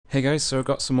Hey guys, so I've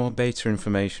got some more beta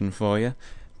information for you.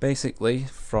 Basically,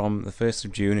 from the 1st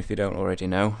of June, if you don't already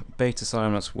know, beta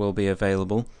signups will be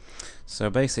available. So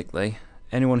basically,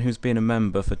 anyone who's been a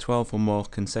member for 12 or more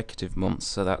consecutive months,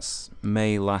 so that's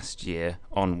May last year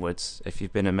onwards, if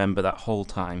you've been a member that whole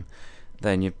time,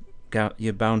 then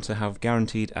you're bound to have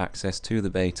guaranteed access to the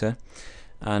beta.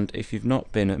 And if you've not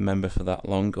been a member for that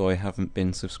long, or you haven't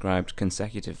been subscribed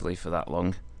consecutively for that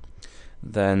long,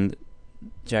 then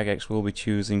Jagex will be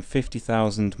choosing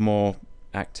 50,000 more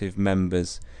active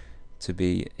members to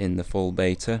be in the full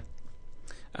beta.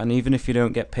 And even if you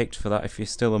don't get picked for that, if you're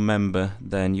still a member,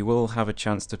 then you will have a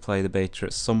chance to play the beta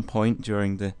at some point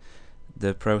during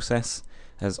the process,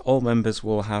 as all members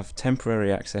will have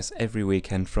temporary access every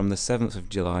weekend from the 7th of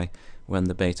July when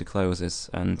the beta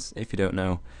closes. And if you don't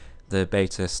know, the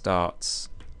beta starts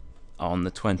on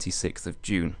the 26th of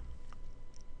June.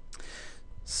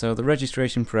 So the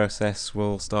registration process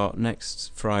will start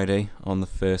next Friday on the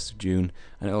 1st of June,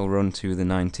 and it will run to the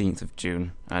 19th of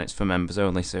June, and it's for members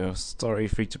only, so sorry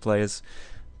free to players,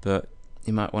 but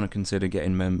you might want to consider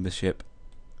getting membership.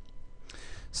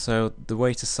 So the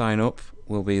way to sign up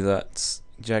will be that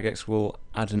Jagex will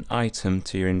add an item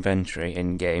to your inventory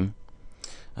in game,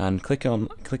 and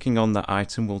clicking on that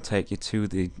item will take you to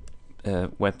the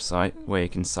website where you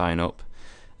can sign up.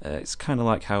 It's kind of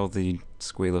like how the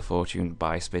Squeal of Fortune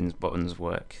buy spins buttons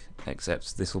work,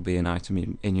 except this will be an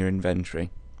item in your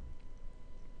inventory.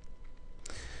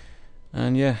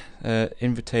 And yeah,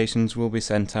 invitations will be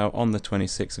sent out on the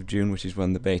 26th of June, which is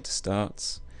when the beta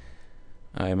starts.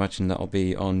 I imagine that'll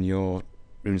be on your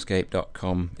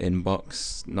RuneScape.com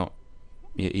inbox, not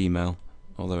your email,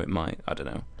 although it might, I don't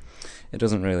know. It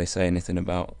doesn't really say anything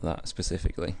about that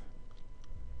specifically.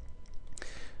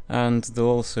 And they'll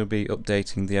also be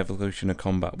updating the Evolution of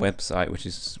Combat website, which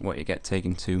is what you get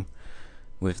taken to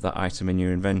with that item in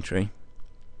your inventory,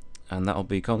 and that'll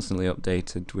be constantly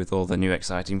updated with all the new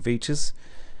exciting features.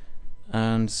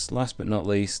 And last but not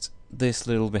least, this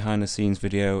little behind the scenes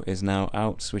video is now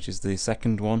out, which is the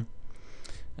second one.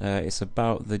 It's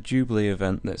about the Jubilee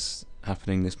event that's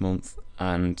happening this month,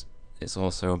 and it's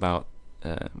also about,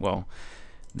 well,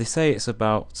 they say it's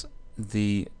about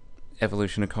the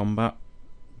Evolution of Combat,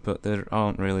 but there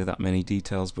aren't really that many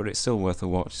details, but it's still worth a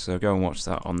watch, so go and watch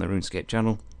that on the RuneScape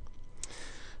channel.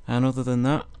 And other than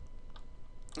that,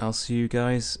 I'll see you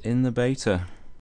guys in the beta.